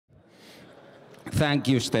Thank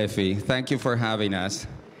you, Steffi. Thank you for having us.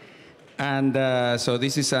 And so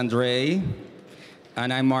this is Andrey,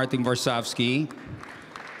 and I'm Martin Varsavsky.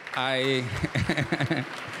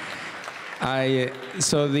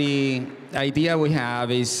 So the idea we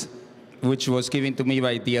have is, which was given to me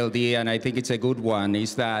by DLD, and I think it's a good one,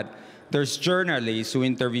 is that there's journalists who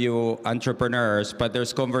interview entrepreneurs, but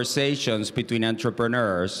there's conversations between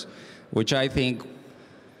entrepreneurs, which I think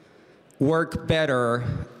work better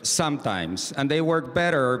sometimes. And they work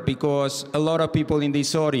better because a lot of people in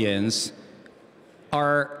this audience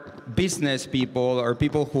are business people or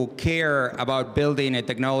people who care about building a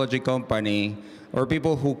technology company or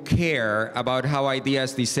people who care about how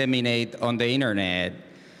ideas disseminate on the internet.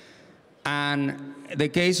 And the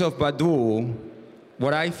case of Badoo,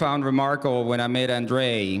 what I found remarkable when I met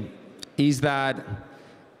Andrey is that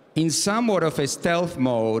in somewhat of a stealth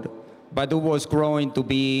mode, Badoo was growing to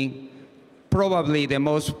be probably the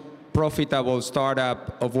most profitable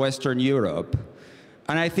startup of Western Europe.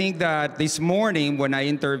 And I think that this morning when I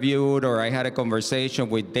interviewed or I had a conversation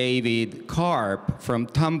with David Karp from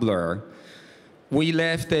Tumblr, we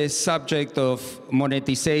left the subject of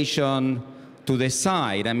monetization to the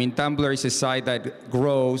side. I mean, Tumblr is a site that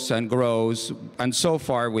grows, and so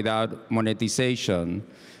far without monetization.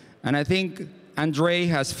 And I think Andrey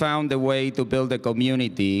has found a way to build a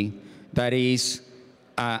community that is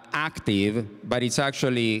active, but it's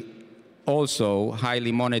actually also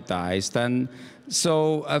highly monetized. And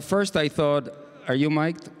so at first I thought, are you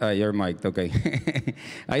mic'd? You're mic'd, okay.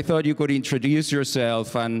 I thought you could introduce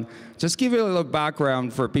yourself and just give a little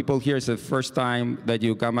background for people here. It's the first time that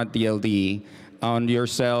you come at DLD on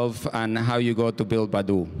yourself and how you go to build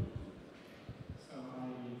Badoo.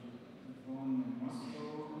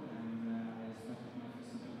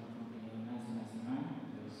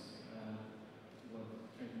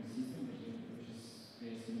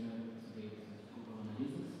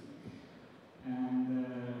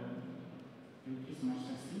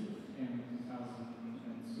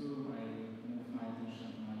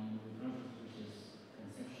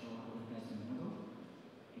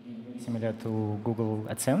 Similar to Google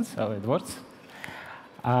AdSense, how it works.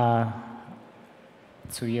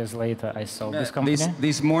 2 years later, I sold this company.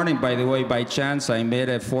 This morning, by the way, by chance, I met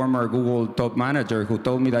a former Google top manager who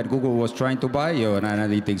told me that Google was trying to buy you an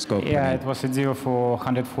analytics company. Yeah, it was a deal for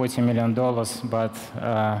 $140 million, but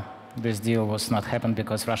this deal was not happened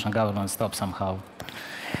because Russian government stopped somehow.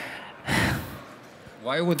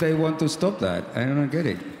 Why would they want to stop that? I don't get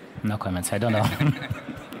it. No comments, I don't know.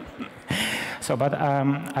 So, but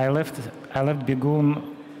I left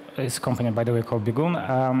Begoon. It's a company, by the way, called Begoon.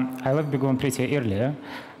 I left Begoon pretty early,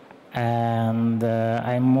 and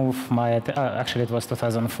I moved my, actually it was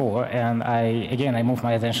 2004, and I moved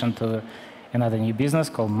my attention to another new business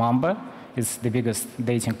called Mamba. It's the biggest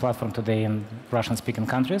dating platform today in Russian-speaking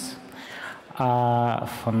countries.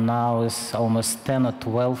 For now, it's almost 10 or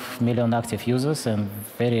 12 million active users and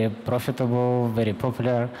very profitable, very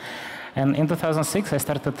popular. And in 2006, I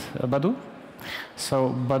started Badoo.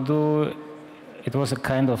 So Badoo, it was a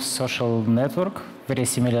kind of social network, very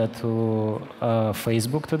similar to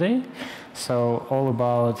Facebook today. So all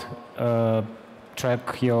about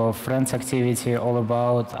track your friends' activity, all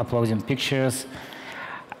about uploading pictures.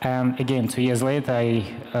 And again, 2 years later,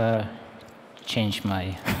 I changed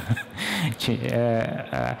my...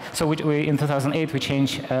 So in 2008, we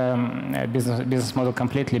changed business model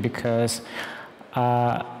completely because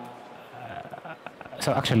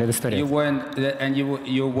so actually, the story.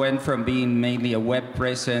 You went from being mainly a web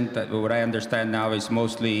presence, that what I understand now is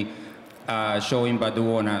mostly showing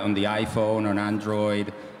Badoo on the iPhone, on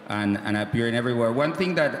Android, and appearing everywhere. One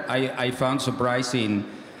thing that I found surprising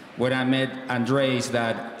when I met Andrey is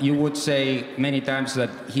that you would say many times that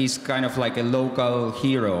he's kind of like a local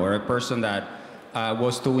hero or a person that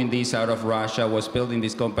was doing this out of Russia, was building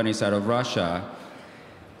these companies out of Russia.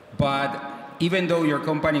 But even though your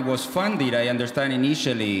company was funded, I understand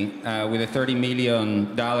initially, with a $30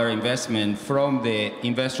 million investment from the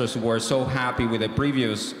investors who were so happy with the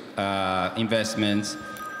previous investments,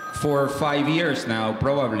 for 5 years now,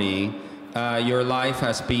 probably, your life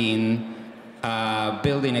has been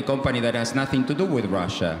building a company that has nothing to do with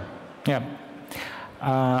Russia. Yeah.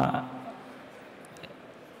 I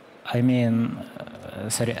mean,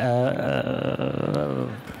 sorry.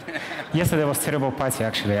 Yesterday was a terrible party,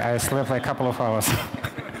 actually. I slept like a couple of hours.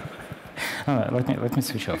 No, let me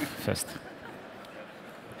switch off first.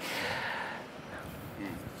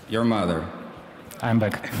 Your mother. I'm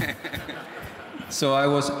back. So I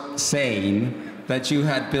was saying that you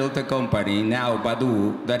had built a company, now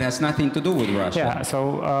Badoo, that has nothing to do with Russia. Yeah, so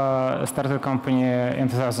I started a company in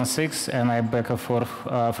 2006, and I back and forth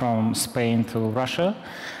from Spain to Russia.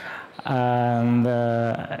 And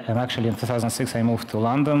actually in 2006 I moved to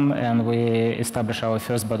London, and we established our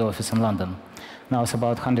first Badoo office in London. Now it's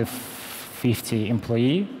about 150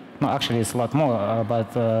 employees. No, actually it's a lot more, but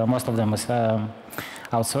most of them is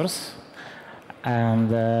outsourced. And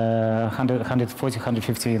 140,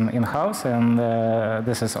 150 in-house, and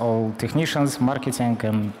this is all technicians, marketing,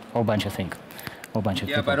 and a whole bunch of things.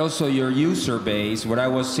 Yeah, but also your user base, what I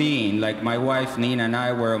was seeing, like my wife Nina and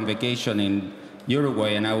I were on vacation in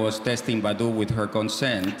Uruguay, and I was testing Badoo with her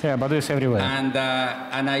consent. Yeah, Badoo is everywhere.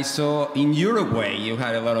 And I saw in Uruguay you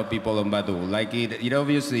had a lot of people on Badoo. Like it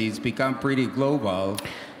obviously it's become pretty global.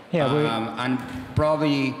 Yeah, and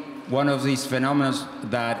probably one of these phenomena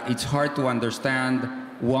that it's hard to understand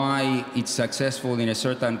why it's successful in a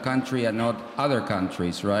certain country and not other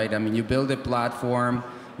countries, right? I mean, you build a platform,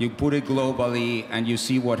 you put it globally, and you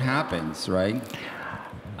see what happens, right?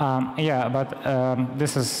 Yeah, but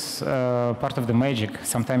this is part of the magic.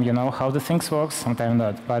 Sometimes you know how the things work, sometimes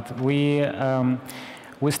not. But we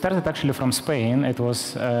started actually from Spain. It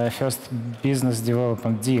was first business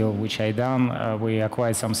development deal which I done. We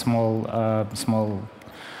acquired some small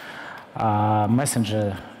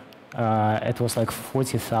messenger. It was like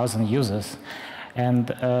 40,000 users, and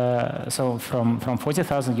so from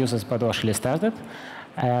 40,000 users, Badoo actually started,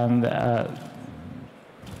 and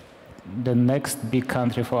the next big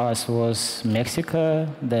country for us was Mexico,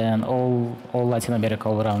 then all Latin America,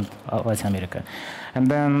 all around Latin America. And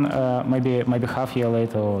then maybe half year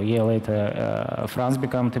later or year later, France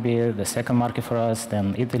became to be the second market for us,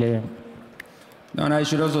 then Italy. No, and I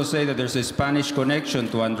should also say that there's a Spanish connection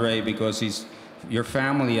to Andrey, because your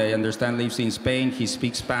family, I understand, lives in Spain. He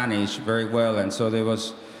speaks Spanish very well, and so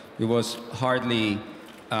it was hardly,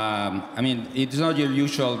 I mean, it's not your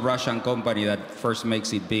usual Russian company that first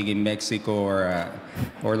makes it big in Mexico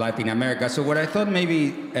or Latin America. So what I thought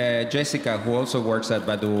maybe Jessica, who also works at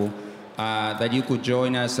Badoo, that you could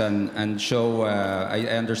join us and show, I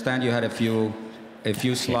understand you had a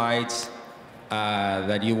few slides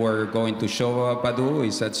that you were going to show up Badoo,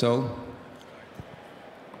 is that so?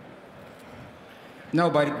 No,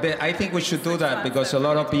 but I think we should do that because a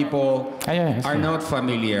lot of people are not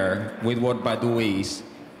familiar with what Badoo is.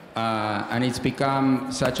 And it's become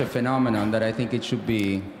such a phenomenon that I think it should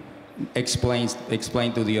be explained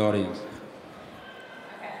to the audience.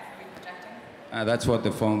 Okay, are we projecting? That's what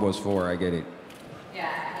the phone was for, I get it.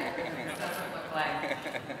 Yeah, it doesn't look like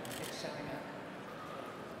it's showing up.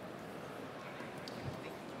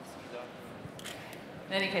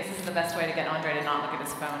 In any case, this is the best way to get Andrey to not look at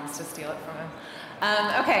his phone, is to steal it from him.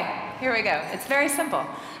 Okay, here we go. It's very simple.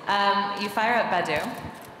 You fire up Badoo,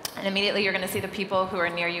 and immediately you're going to see the people who are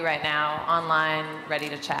near you right now online, ready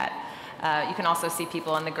to chat. You can also see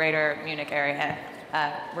people in the greater Munich area.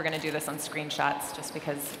 We're going to do this on screenshots just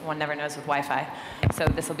because one never knows with Wi-Fi. So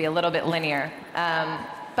this will be a little bit linear.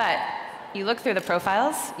 But you look through the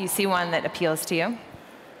profiles, you see one that appeals to you,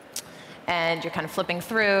 and you're kind of flipping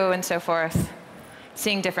through and so forth,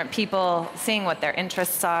 seeing different people, seeing what their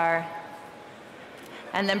interests are.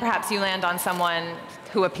 And then perhaps you land on someone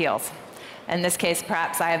who appeals. In this case,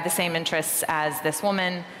 perhaps I have the same interests as this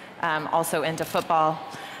woman, also into football.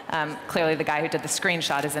 Clearly, the guy who did the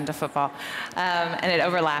screenshot is into football, and it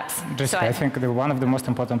overlaps. Jessica, so I think one of the most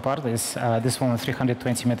important part is this woman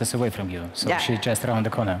 320 meters away from you, so she's just around the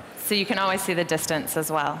corner. So you can always see the distance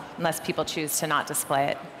as well, unless people choose to not display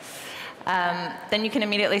it. Then you can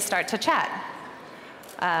immediately start to chat.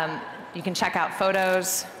 You can check out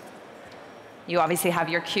photos. You obviously have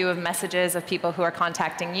your queue of messages of people who are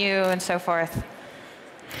contacting you and so forth.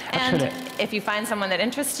 And if you find someone that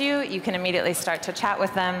interests you, you can immediately start to chat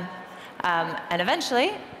with them. And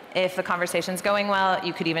eventually, if the conversation's going well,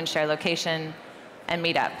 you could even share location and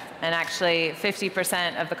meet up. And actually,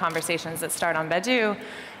 50% of the conversations that start on Badoo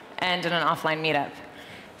end in an offline meetup.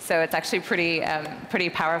 So it's actually pretty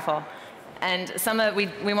powerful. And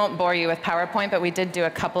we won't bore you with PowerPoint, but we did do a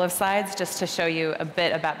couple of slides just to show you a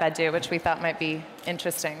bit about Badoo, which we thought might be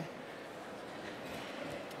interesting.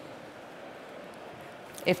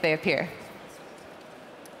 If they appear.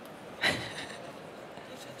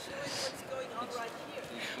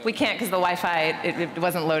 We can't because the Wi-Fi, it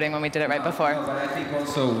wasn't loading when we did it right before. No, but I think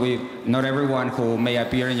also not everyone who may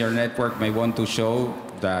appear in your network may want to show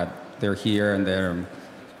that they're here and they're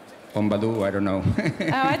on Badoo, I don't know.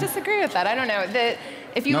 Oh, I disagree with that. I don't know.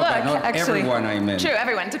 If you look, but not actually, everyone, I meant. True,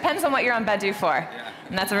 everyone. Depends on what you're on Badoo for. Yeah.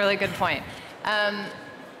 And that's a really good point.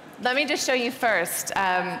 Let me just show you first.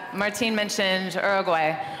 Martin mentioned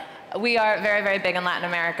Uruguay. We are very, very big in Latin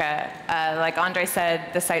America. Like Andrey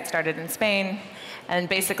said, the site started in Spain, and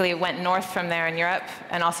basically it went north from there in Europe,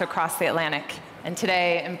 and also crossed the Atlantic. And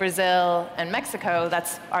today, in Brazil and Mexico,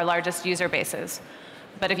 that's our largest user bases.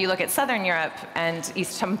 But if you look at Southern Europe and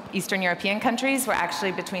Eastern European countries, we're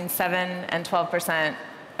actually between 7 and 12%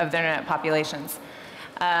 of their internet populations.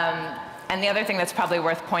 And the other thing that's probably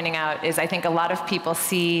worth pointing out is I think a lot of people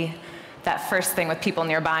see that first thing with people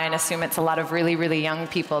nearby and assume it's a lot of really, really young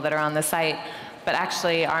people that are on the site. But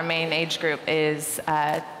actually, our main age group is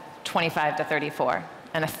 25 to 34,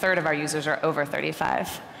 and a third of our users are over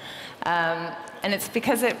 35. And it's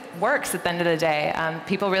because it works at the end of the day.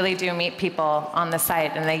 People really do meet people on the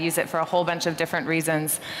site, and they use it for a whole bunch of different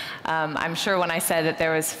reasons. I'm sure when I said that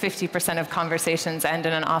there was 50% of conversations end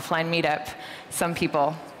in an offline meetup, some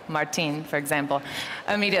people, Martin, for example,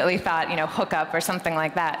 immediately thought, hookup or something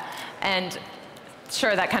like that. And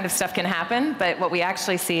sure, that kind of stuff can happen, but what we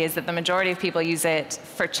actually see is that the majority of people use it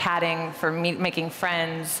for chatting, for making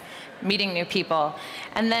friends, meeting new people.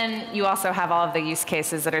 And then you also have all of the use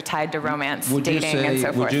cases that are tied to romance, dating, and so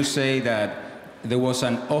forth. Would you say that there was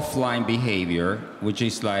an offline behavior, which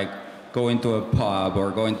is like going to a pub or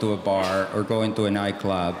going to a bar or going to a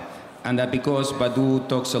nightclub, and that because Badoo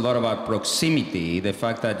talks a lot about proximity, the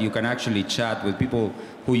fact that you can actually chat with people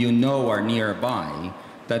who you know are nearby,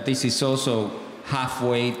 that this is also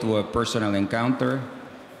halfway to a personal encounter?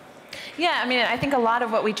 Yeah, I mean, I think a lot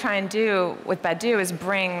of what we try and do with Badoo is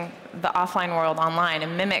bring the offline world online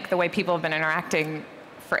and mimic the way people have been interacting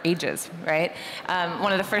for ages, right?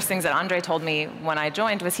 One of the first things that Andrey told me when I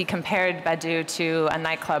joined was he compared Badoo to a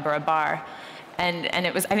nightclub or a bar. And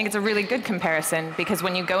I think it's a really good comparison, because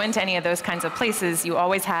when you go into any of those kinds of places, you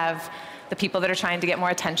always have the people that are trying to get more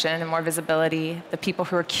attention and more visibility, the people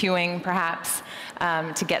who are queuing, perhaps,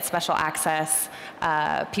 to get special access,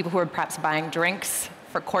 people who are perhaps buying drinks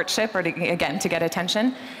for courtship or, again, to get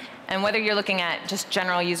attention. And whether you're looking at just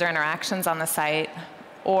general user interactions on the site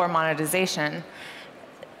or monetization,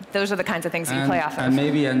 those are the kinds of things that you play off of. And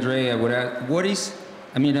maybe, Andrea, would add,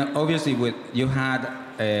 obviously, you had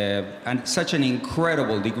such an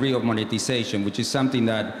incredible degree of monetization, which is something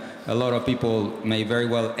that a lot of people may very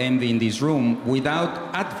well envy in this room,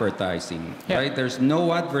 without advertising, right? There's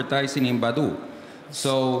no advertising in Badoo.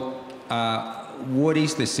 So what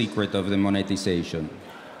is the secret of the monetization?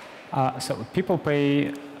 So people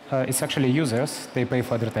pay, it's actually users, they pay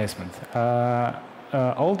for advertisement.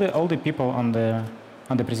 All the people on the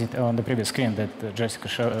previous screen that Jessica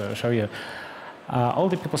showed you, all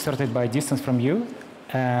the people started by distance from you.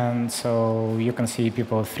 And so you can see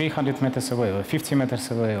people 300 meters away, or 50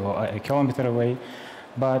 meters away, or a kilometer away.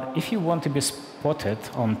 But if you want to be spotted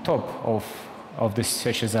on top of the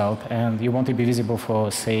search result, and you want to be visible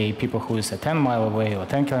for, say, people who is 10 miles away or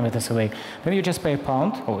 10 kilometers away, then you just pay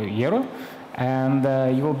 £1 or €1, and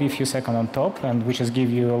you will be a few seconds on top, and which just give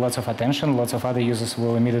you lots of attention. Lots of other users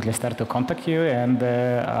will immediately start to contact you, and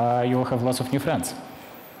you will have lots of new friends.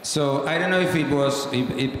 So I don't know if it was,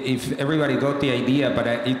 if everybody got the idea,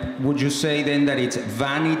 but would you say then that it's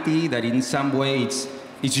vanity, that in some way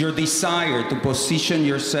it's your desire to position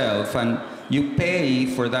yourself, and you pay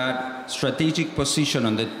for that strategic position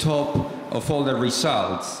on the top of all the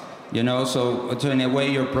results, So in a way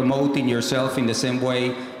you're promoting yourself in the same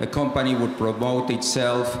way a company would promote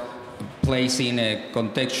itself, placing a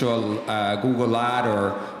contextual Google ad,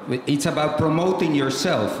 or it's about promoting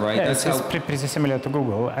yourself, right? Yeah, it's pretty similar to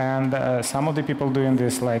Google, and some of the people doing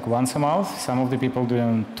this like once a month, some of the people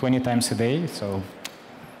doing 20 times a day, so.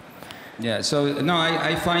 Yeah, so no,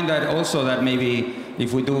 I find that also that maybe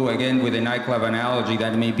if we do again with the nightclub analogy,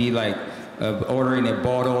 that may be like ordering a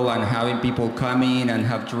bottle and having people come in and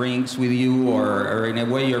have drinks with you, or in a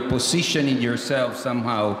way you're positioning yourself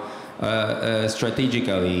somehow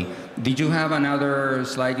strategically. Did you have another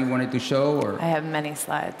slide you wanted to show? Or? I have many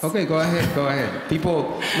slides. Okay, go ahead.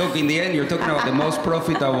 People, look, in the end, you're talking about the most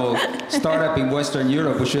profitable startup in Western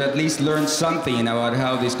Europe. We should at least learn something about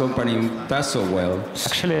how this company does so well.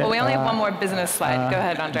 Actually, well, we only have one more business slide. Go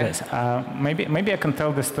ahead, Andrey. Yes. Maybe I can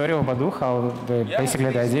tell the story of Badoo, how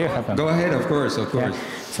basically the idea happened. Go ahead, of course. Yeah.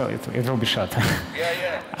 So it will be short.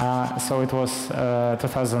 So it was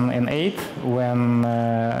 2008 when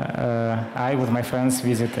I, with my friends,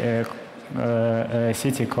 visit a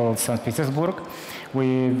city called St. Petersburg.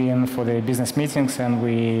 We've been for the business meetings, and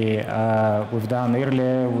we've done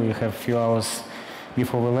earlier. We have a few hours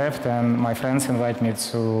before we left, and my friends invite me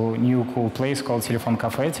to a new cool place called Telephone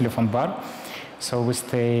Cafe, Telephone Bar. So we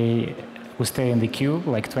stay in the queue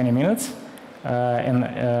like 20 minutes. And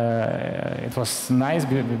it was nice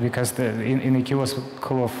because in the queue was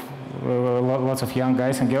full of lots of young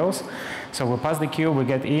guys and girls. So we pass the queue, we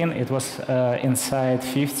get in. It was inside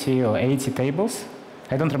 50 or 80 tables.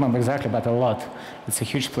 I don't remember exactly, but a lot. It's a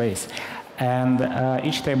huge place. And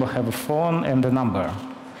each table have a phone and a number.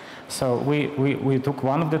 So we took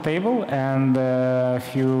one of the table, and a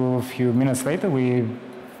few minutes later, we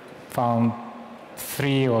found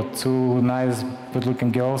 3 or 2 nice,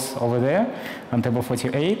 good-looking girls over there on table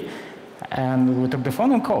 48, and we took the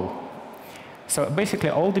phone and called. So basically,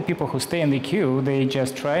 all the people who stay in the queue, they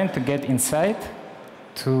just trying to get inside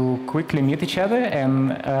to quickly meet each other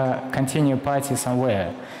and continue party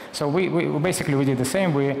somewhere. So we basically did the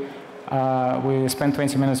same. We spent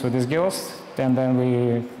 20 minutes with these girls, and then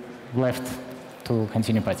we left to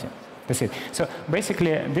continue party. That's it. So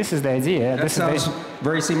basically, this is the idea. That sounds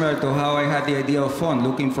very similar to how I had the idea of phone,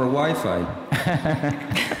 looking for Wi-Fi.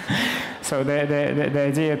 So the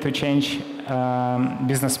idea to change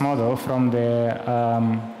business model from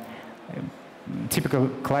the typical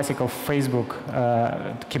classical Facebook,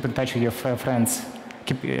 to keep in touch with your friends,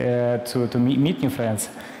 to meet new friends.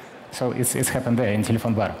 So it's happened there in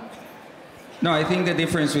Telephone Bar. No, I think the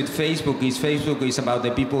difference with Facebook is about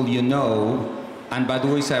the people you know, and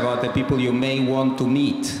Badoo is about the people you may want to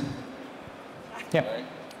meet. Yeah.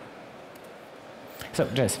 So,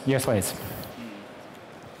 Jess, your slides.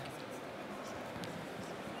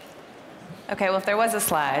 Okay, well, if there was a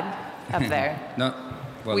slide up there, No,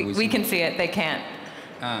 well, we can see it. They can't.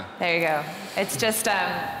 Ah. There you go. It's just,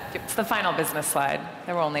 it's the final business slide.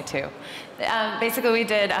 There were only 2. Basically, we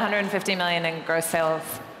did 150 million in gross sales.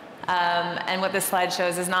 And what this slide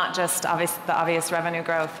shows is not just the obvious revenue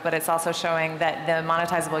growth, but it's also showing that the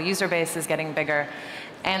monetizable user base is getting bigger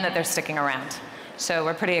and that they're sticking around. So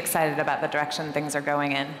we're pretty excited about the direction things are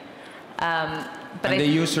going in. And the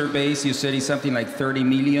user base, you said, is something like 30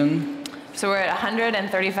 million? So we're at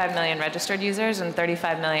 135 million registered users, and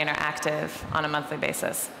 35 million are active on a monthly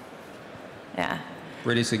basis. Yeah.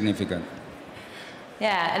 Pretty significant.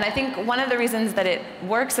 Yeah, and I think one of the reasons that it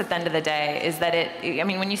works at the end of the day is that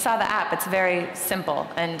when you saw the app, it's very simple,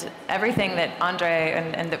 and everything that Andrey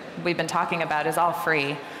and that we've been talking about is all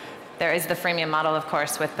free. There is the freemium model, of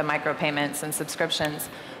course, with the micropayments and subscriptions.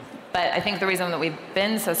 But I think the reason that we've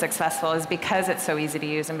been so successful is because it's so easy to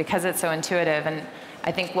use and because it's so intuitive. And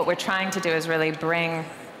I think what we're trying to do is really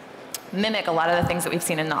mimic a lot of the things that we've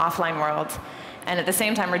seen in the offline world, and at the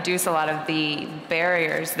same time reduce a lot of the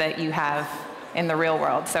barriers that you have in the real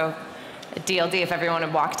world. So DLD, if everyone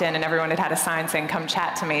had walked in and everyone had had a sign saying, "Come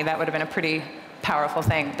chat to me," that would have been a pretty powerful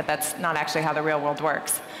thing, but that's not actually how the real world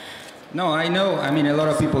works. No, I know. I mean, a lot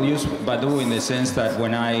of people use Badoo in the sense that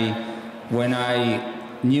when I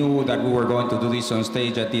knew that we were going to do this on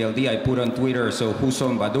stage at DLD, I put on Twitter, "So who's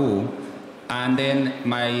on Badoo?" And then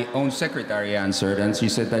my own secretary answered, and she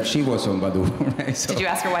said that she was on Badoo. Right? So, did you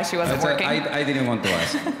ask her why she wasn't working? I didn't want to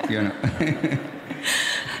ask, you know.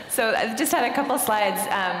 So I just had a couple slides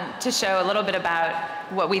to show a little bit about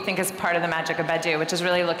what we think is part of the magic of Badoo, which is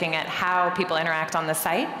really looking at how people interact on the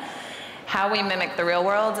site, how we mimic the real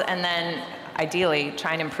world, and then ideally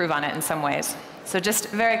try and improve on it in some ways. So just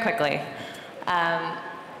very quickly,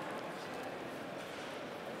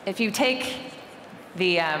 if you take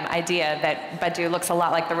the idea that Badoo looks a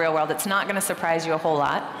lot like the real world, it's not going to surprise you a whole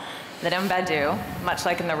lot that in Badoo, much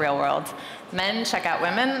like in the real world, men check out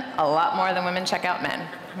women a lot more than women check out men,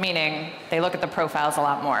 meaning they look at the profiles a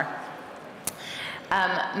lot more.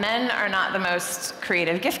 Men are not the most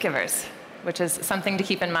creative gift givers, which is something to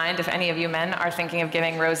keep in mind if any of you men are thinking of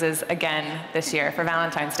giving roses again this year for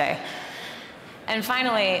Valentine's Day. And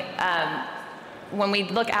finally, when we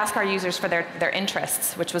ask our users for their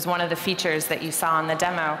interests, which was one of the features that you saw in the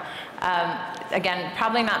demo, again,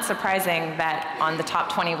 probably not surprising that on the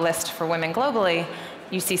top 20 list for women globally,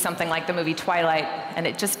 you see something like the movie Twilight, and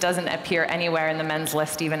it just doesn't appear anywhere in the men's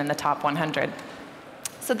list, even in the top 100.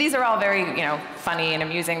 So these are all very, funny and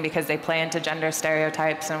amusing because they play into gender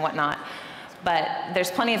stereotypes and whatnot. But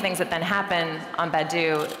there's plenty of things that then happen on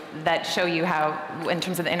Badoo that show you how, in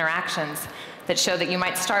terms of the interactions, that show that you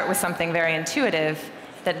might start with something very intuitive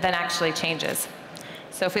that then actually changes.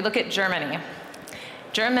 So if we look at Germany,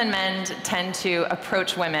 German men tend to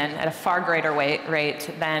approach women at a far greater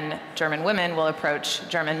rate than German women will approach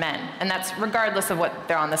German men. And that's regardless of what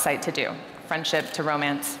they're on the site to do, friendship to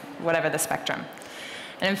romance, whatever the spectrum.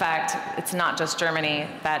 And in fact, it's not just Germany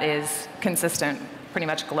that is consistent pretty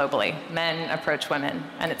much globally. Men approach women,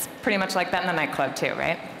 and it's pretty much like that in the nightclub too,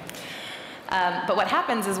 right? But what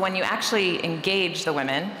happens is when you actually engage the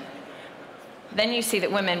women, then you see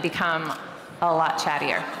that women become a lot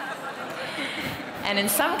chattier. And in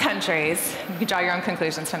some countries, you can draw your own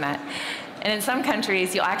conclusions from that, and in some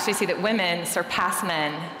countries, you'll actually see that women surpass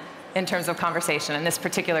men in terms of conversation. And this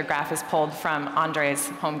particular graph is pulled from Andrey's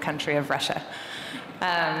home country of Russia.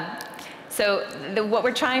 So what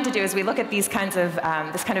we're trying to do is we look at these kinds of,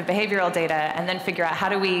 this kind of behavioral data and then figure out how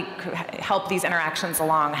do we help these interactions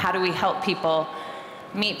along? How do we help people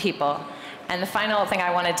meet people? And the final thing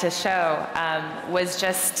I wanted to show was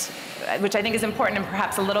just, which I think is important and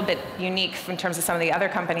perhaps a little bit unique in terms of some of the other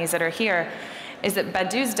companies that are here, is that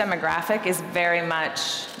Badoo's demographic is very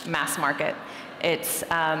much mass market. It's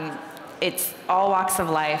all walks of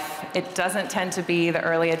life. It doesn't tend to be the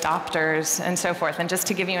early adopters and so forth. And just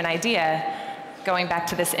to give you an idea, going back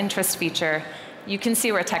to this interest feature, you can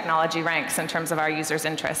see where technology ranks in terms of our users'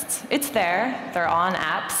 interests. It's there. They're all on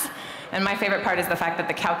apps. And my favorite part is the fact that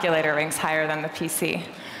the calculator ranks higher than the PC.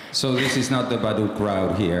 So this is not the Badoo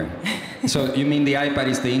crowd here. So you mean the iPad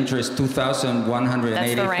is the interest 2,184?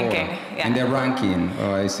 That's the ranking, yeah. And the ranking,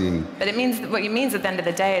 oh, I see. But it means, what it means at the end of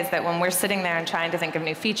the day is that when we're sitting there and trying to think of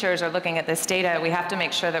new features or looking at this data, we have to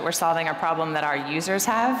make sure that we're solving a problem that our users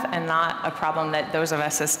have and not a problem that those of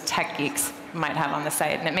us as tech geeks might have on the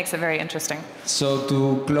site. And it makes it very interesting. So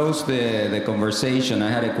to close the conversation, I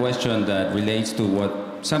had a question that relates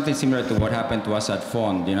to something similar to what happened to us at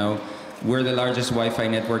Fond, you know? We're the largest Wi-Fi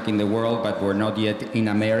network in the world, but we're not yet in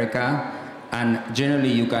America. And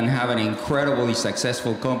generally, you can have an incredibly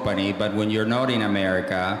successful company, but when you're not in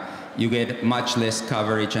America, you get much less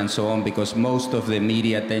coverage and so on, because most of the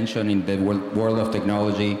media attention in the world of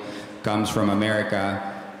technology comes from America.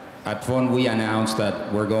 At Fond, we announced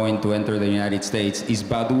that we're going to enter the United States. Does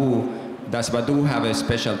Badoo have a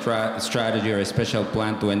special strategy or a special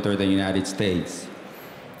plan to enter the United States?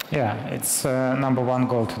 Yeah, it's #1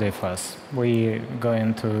 goal today for us. We go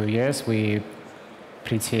into US. We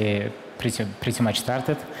pretty much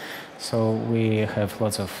started, so we have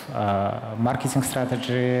lots of marketing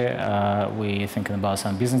strategy. We thinking about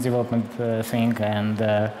some business development thing, and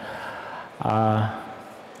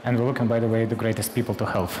we're looking, by the way, the greatest people to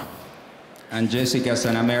help. And Jessica, as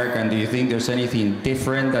an American, do you think there's anything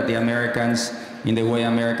different that the Americans, in the way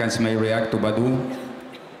Americans may react to Badoo?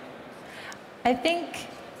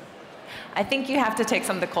 I think you have to take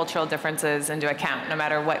some of the cultural differences into account, no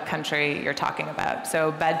matter what country you're talking about.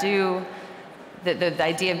 So Badoo, the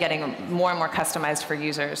idea of getting more and more customized for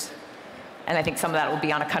users, and I think some of that will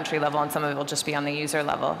be on a country level and some of it will just be on the user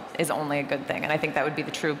level, is only a good thing. And I think that would be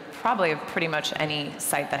the true probably of pretty much any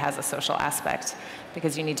site that has a social aspect,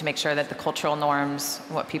 because you need to make sure that the cultural norms,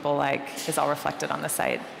 what people like, is all reflected on the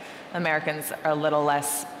site. Americans are a little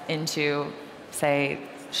less into, say,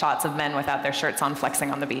 shots of men without their shirts on flexing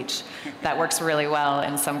on the beach. That works really well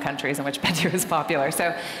in some countries in which Badoo is popular.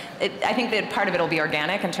 So I think that part of it will be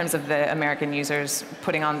organic in terms of the American users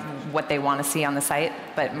putting on what they want to see on the site,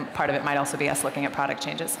 but part of it might also be us looking at product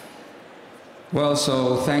changes. Well,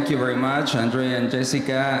 so thank you very much, Andrey and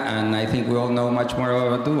Jessica, and I think we all know much more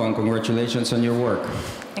about Badoo, and congratulations on your work.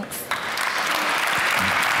 Thanks.